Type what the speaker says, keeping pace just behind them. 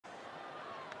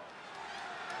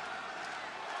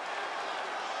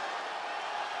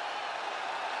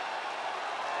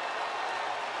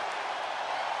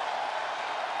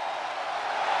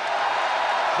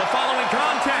following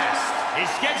contest is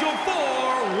scheduled for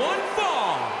one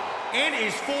fall and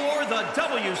is for the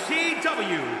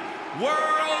WCW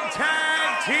World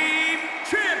Tag Team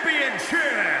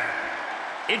Championship.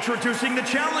 Introducing the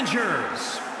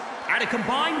challengers at a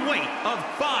combined weight of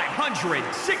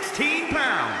 516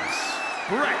 pounds,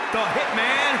 Bret the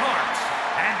Hitman Hart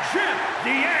and Jim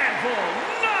the Anvil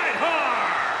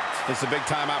Neidhart. This is a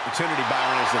big-time opportunity,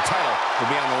 Byron, as the title will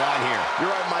be on the line here.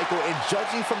 You're right, Michael, and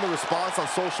judging from the response on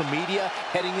social media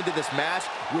heading into this match,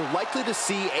 we're likely to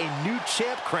see a new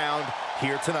champ crowned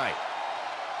here tonight.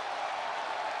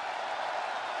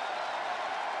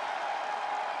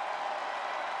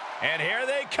 And here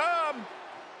they come.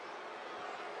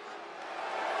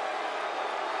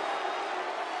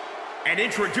 And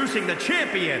introducing the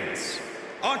champions,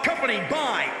 accompanied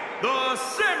by the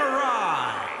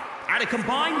Samurai. At a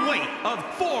combined weight of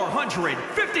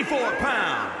 454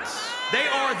 pounds, they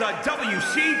are the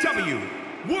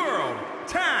WCW World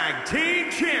Tag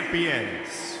Team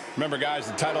Champions. Remember, guys,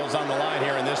 the title is on the line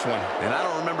here in this one. And I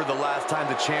don't remember the last time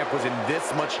the champ was in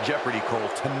this much jeopardy, Cole.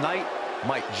 Tonight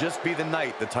might just be the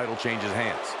night the title changes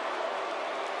hands.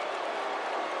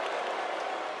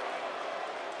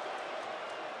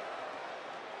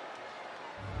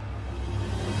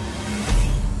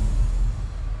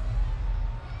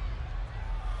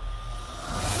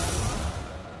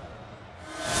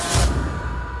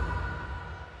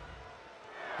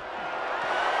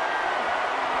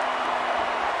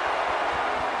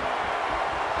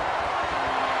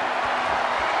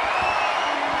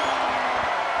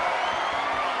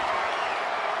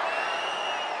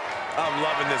 I'm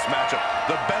loving this matchup.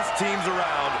 The best teams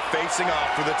around facing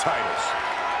off for the titles.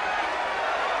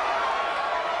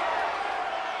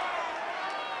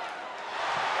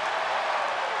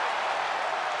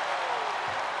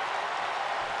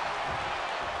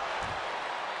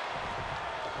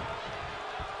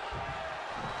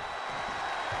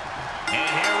 And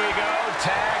here we go,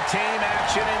 tag team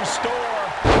action in store.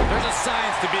 There's a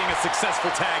science to being a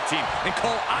successful tag team, and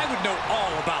Cole, I would know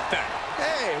all about that.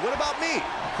 Hey, what about me?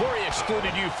 Corey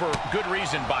excluded you for good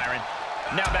reason, Byron.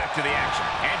 Now back to the action,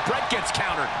 and Bret gets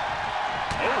countered.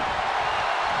 Oh.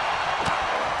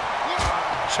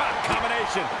 Shot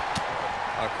combination.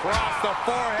 Across the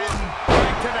forehead,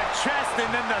 right to the chest, and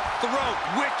then the throat.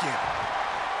 Wicked.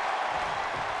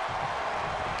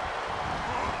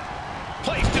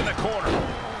 Placed in the corner.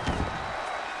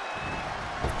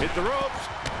 Hit the ropes.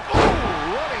 Oh,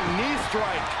 running knee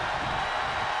strike.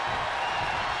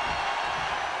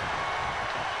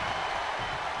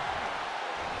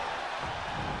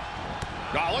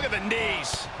 Oh, look at the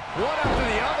knees. One after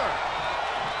the other.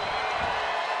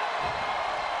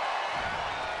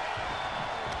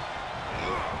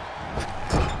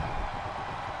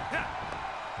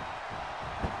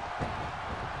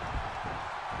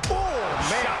 Oh,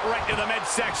 man. Shot right to the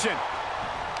midsection.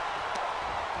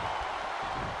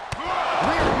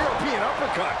 Rear European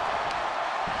uppercut.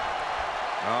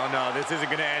 Oh, no, this isn't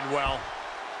going to end well.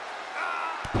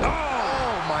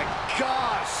 Oh, my God.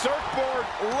 Surfboard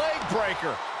leg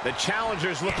breaker. The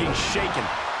challenger's looking shaken.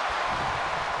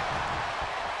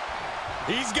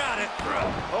 He's got it.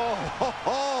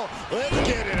 Oh, let's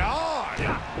get it on.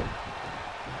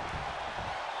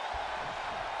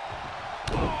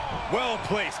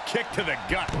 Well-placed kick to the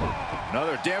gut.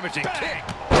 Another damaging kick.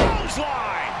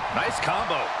 Clothesline. Nice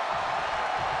combo.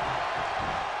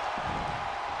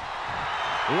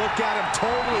 Look at him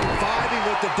totally vibing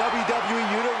with the WWE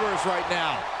Universe right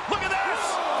now. Look at this.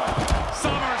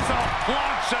 Somersault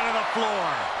plunge out of the floor.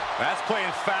 That's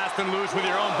playing fast and loose with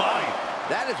your own body.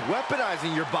 That is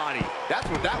weaponizing your body. That's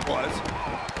what that was.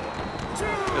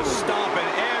 Just stomping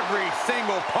every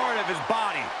single part of his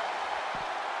body.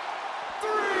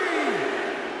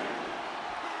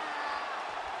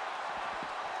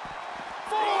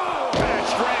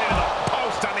 Penetrated the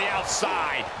post on the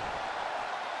outside.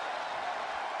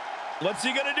 What's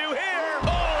he gonna do here? Oh,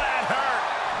 that hurt.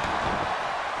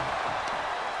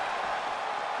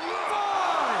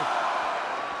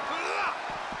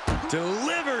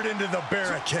 Delivered into the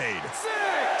barricade. 6.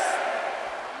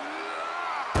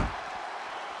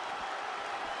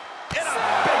 In a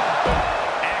big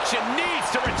action needs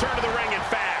to return to the ring and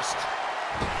fast.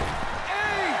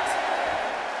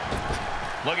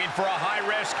 8. Looking for a high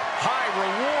risk, high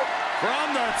reward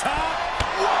from the top.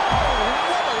 Whoa,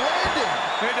 what a landing.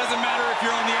 It doesn't matter if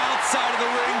you're on the outside of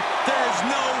the ring. There is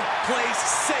no place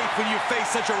safe when you face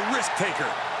such a risk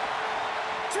taker.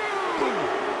 2.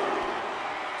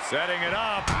 Setting it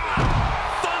up.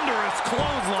 Thunderous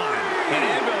clothesline. And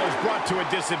Anvil is brought to a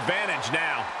disadvantage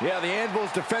now. Yeah, the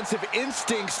Anvil's defensive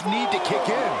instincts need to kick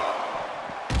in.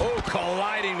 Oh,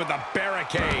 colliding with the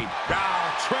barricade.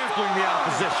 Now trampling the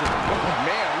opposition. Oh,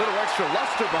 man, a little extra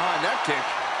luster behind that kick.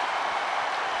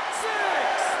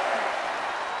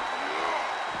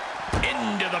 6.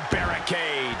 Into the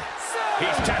barricade. 7.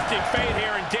 He's testing fate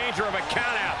here, in danger of a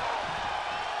countout.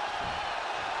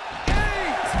 8.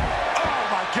 Oh,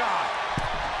 my God.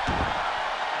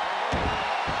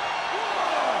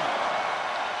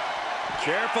 1.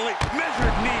 Carefully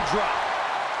measured knee drop.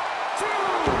 2.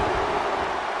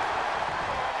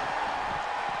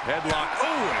 Headlock. Oh,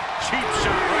 a cheap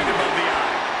shot right above the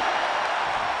eye.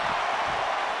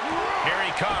 Here he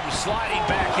comes, sliding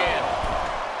back in.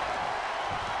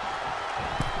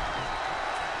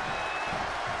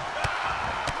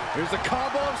 Here's a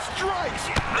combo of strikes.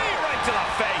 Knee right to the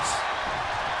face.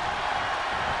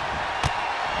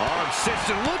 Arm cinched,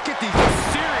 and look at these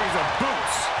series of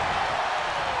boots.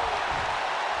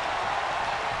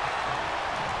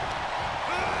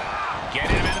 Get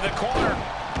him into the corner.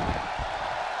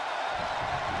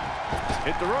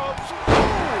 Hit the ropes.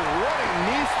 Ooh, running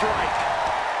knee strike.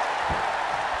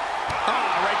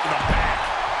 Right to the back.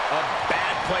 A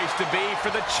bad place to be for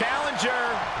the challenger.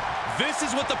 This is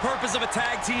what the purpose of a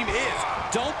tag team is.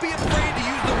 Don't be afraid to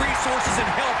use the resources and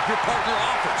help your partner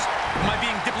offers. Am I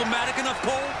being diplomatic enough,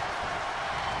 Cole?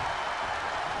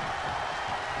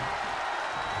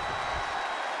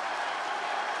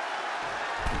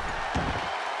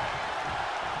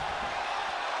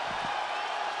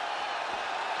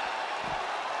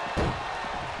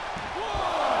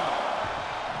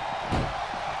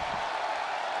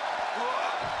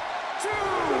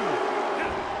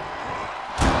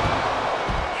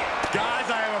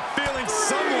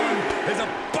 Is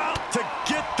about to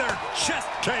get their chest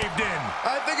caved in.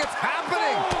 I think it's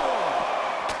happening.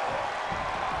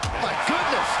 My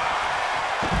goodness.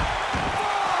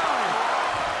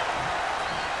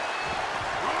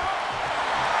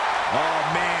 5. Oh,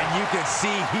 man, you can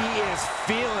see he is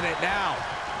feeling it now.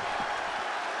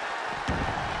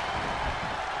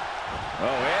 Oh,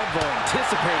 Anvil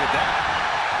anticipated that.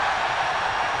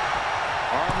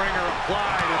 Arm wringer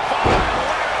applied and fired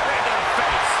right to the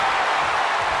face.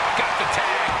 Got the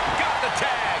tag. Got the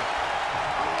tag.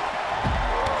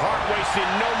 Hart wasting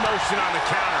no motion on the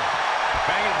counter.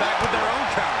 Banging back with their own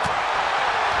counter.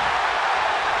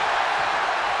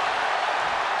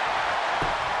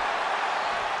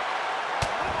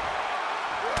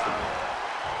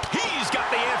 He's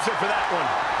got the answer for that one.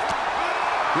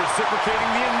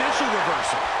 Reciprocating the initial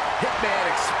reversal. Hitman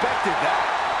expected that.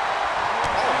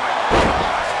 Oh, my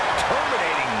gosh.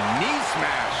 Terminating knee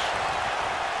smash.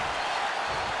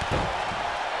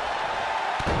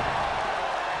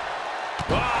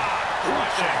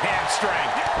 Crush a hamstring.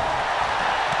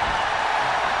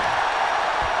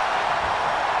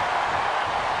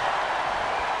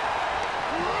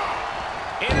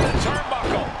 Into the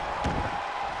turnbuckle.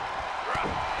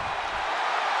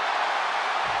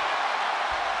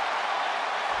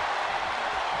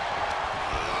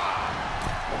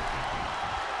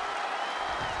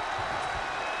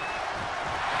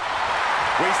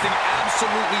 Wasting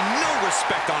absolutely no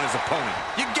respect on his opponent.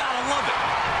 You gotta love it.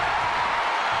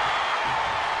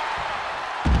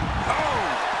 Oh!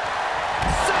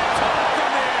 Senton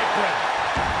from the apron.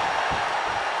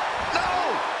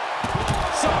 No!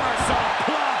 Somersault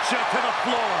plancha to the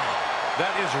floor.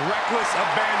 That is reckless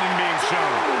abandon being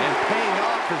shown. And paying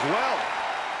off as well.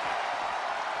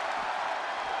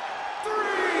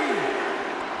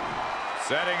 3.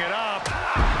 Setting it up.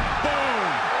 Boom!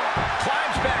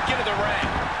 Climbs back into the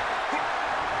ring.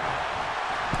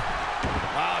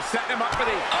 Setting him up for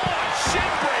the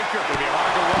shin breaker. It'll be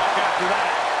hard to walk after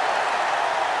that.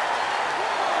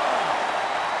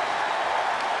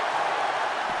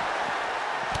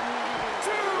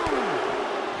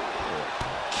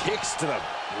 Kicks to the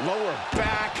lower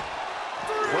back.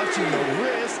 Clutching the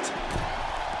wrist.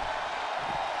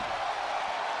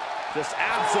 Just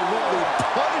absolutely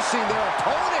punishing their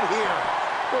opponent here.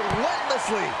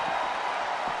 Relentlessly.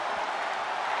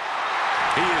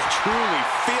 He is truly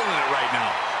feeling it right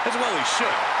now. As well he should.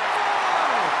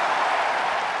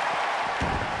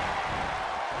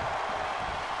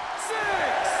 6.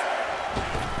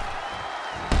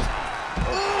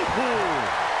 Ooh.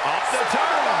 Off the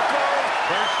turnbuckle.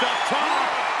 First up top.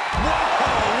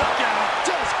 Whoa, look out.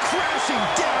 Just crashing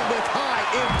down with high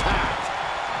impact.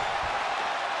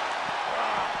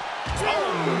 Oh,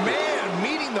 man,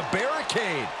 meeting the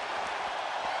barricade.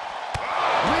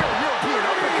 Rear European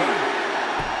uppercut.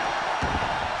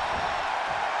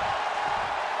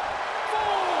 4.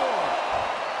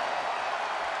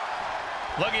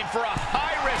 Looking for a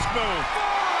high-risk move.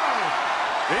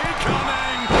 5.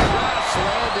 Incoming. Crash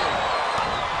landing.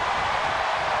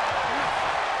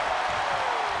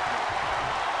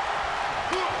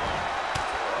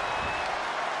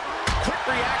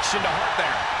 reaction to Hart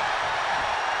there.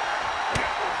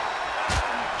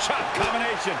 Shot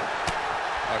combination.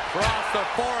 Across the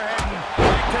forehead,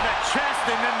 right to the chest,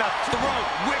 and then the throat.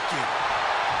 Wicked.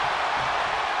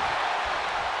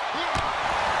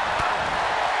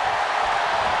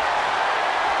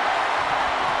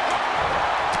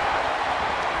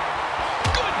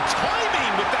 Good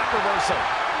timing with that reversal.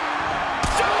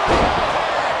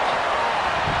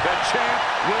 The champ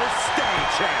will stay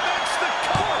champ. That's the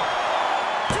cover.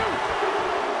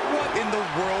 What in the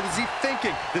world is he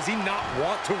thinking? Does he not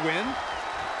want to win?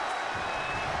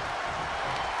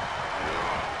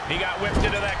 He got whipped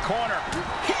into that corner.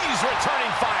 He's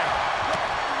returning fire.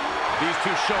 These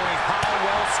two showing how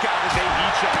well scouted they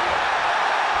each are.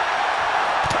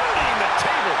 Turning the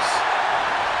tables.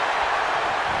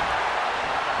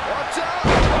 Watch out!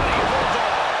 Running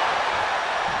bulldog.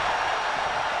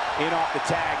 In off the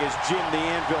tag is Jim the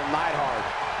Anvil Neidhart.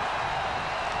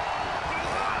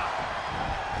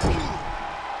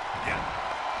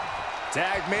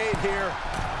 Tag made here.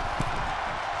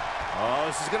 Oh,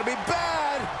 this is going to be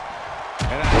bad.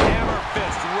 And a hammer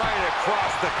fist right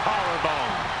across the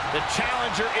collarbone. The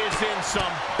challenger is in some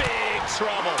big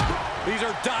trouble. These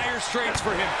are dire straits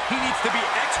for him. He needs to be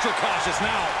extra cautious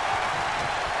now.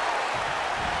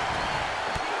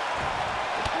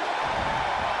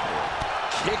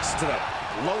 Kicks to the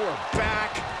lower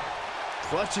back.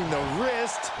 Clutching the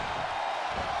wrist.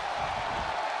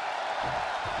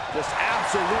 Just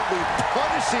absolutely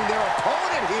punishing their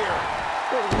opponent here.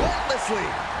 Relentlessly.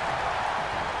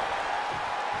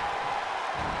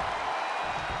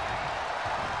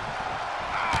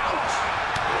 Ouch.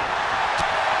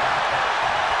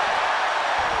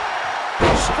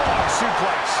 Strong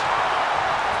suplex.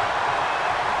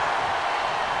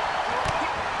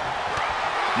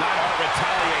 Neidhart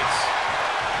retaliates.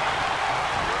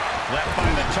 Left by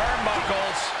the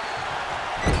turnbuckles.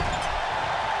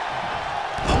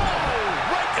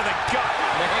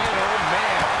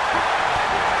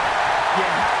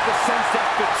 Sense that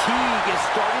fatigue is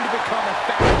starting to become a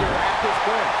factor at this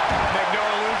point. Make no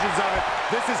illusions of it.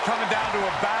 This is coming down to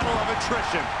a battle of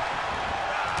attrition.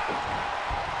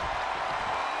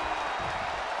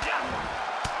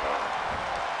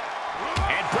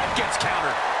 And Brett gets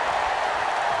countered.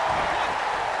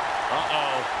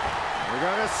 Uh-oh. We're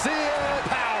going to see it.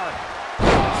 Power.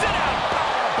 Sit out.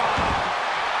 Power bomb.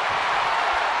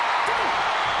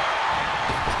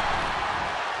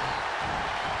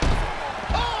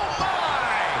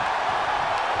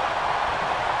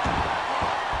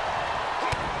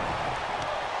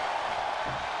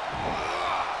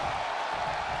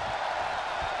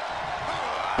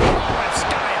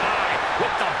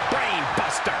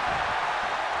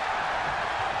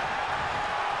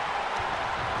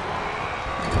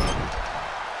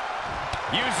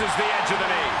 Uses the edge of the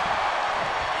knee.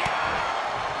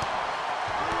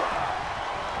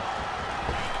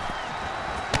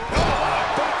 Oh,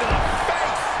 boot to the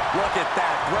face. Look at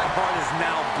that. Bret Hart is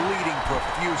now bleeding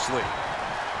profusely.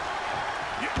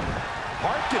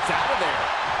 Hart gets out of there.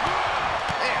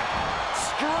 Man,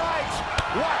 strikes.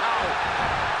 Wow.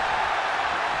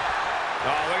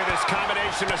 Oh, look at this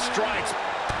combination of strikes.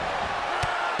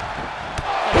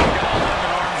 Oh, my God.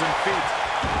 11 arms and feet.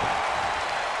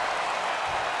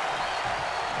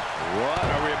 What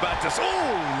are we about to see?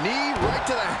 Oh, knee right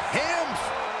to the hams.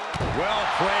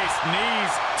 Well-placed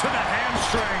knees to the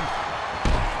hamstring.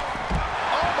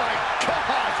 Oh, my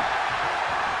God.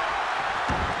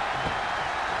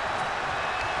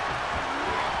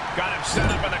 Got him set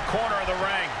up in the corner of the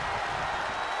ring.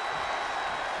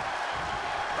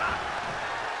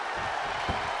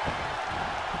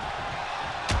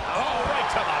 Oh, right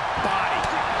to the body.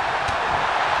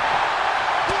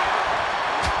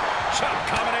 Chop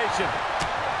combination.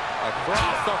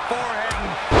 Across the forehead and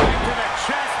right to the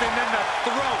chest and then the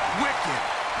throat. Wicked.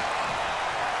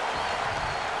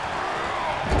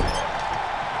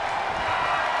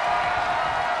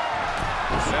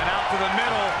 Sent out to the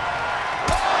middle.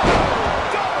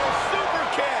 Double super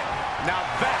kick. Now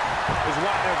that is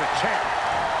why they're the champ.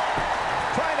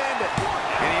 Trying to end it.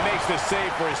 And he makes the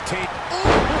save for his team.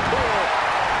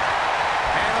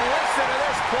 And listen to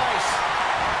this place.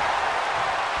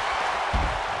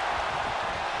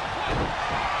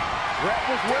 Bret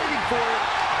was waiting for it.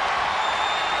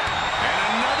 And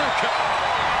another cut.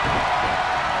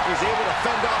 He's able to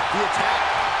fend off the attack.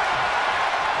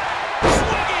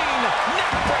 Swinging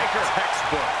neck breaker.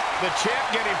 Textbook. The champ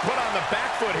getting put on the back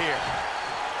foot here.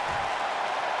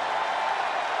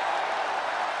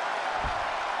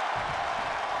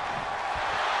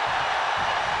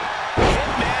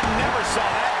 Hitman never saw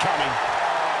that coming.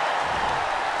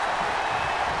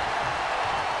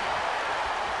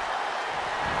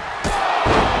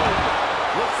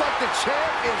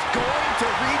 champ is going to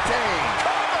retain.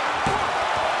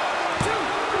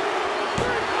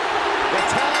 The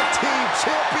tag team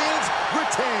champions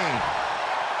retain.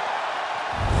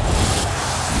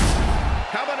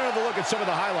 How about another look at some of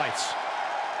the highlights?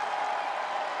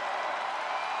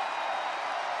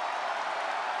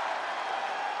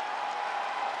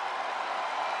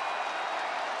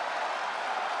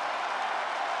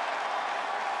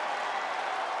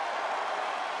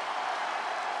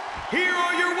 Here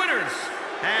are your winners,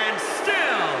 and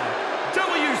still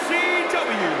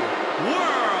WCW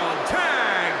World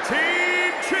Tag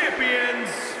Team Champions,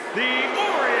 the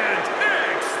Orient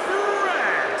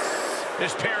Express.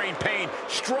 This pairing paying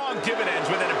strong dividends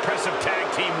with an impressive tag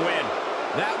team win.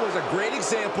 That was a great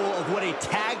example of what a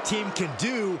tag team can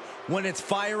do when it's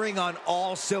firing on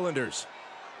all cylinders.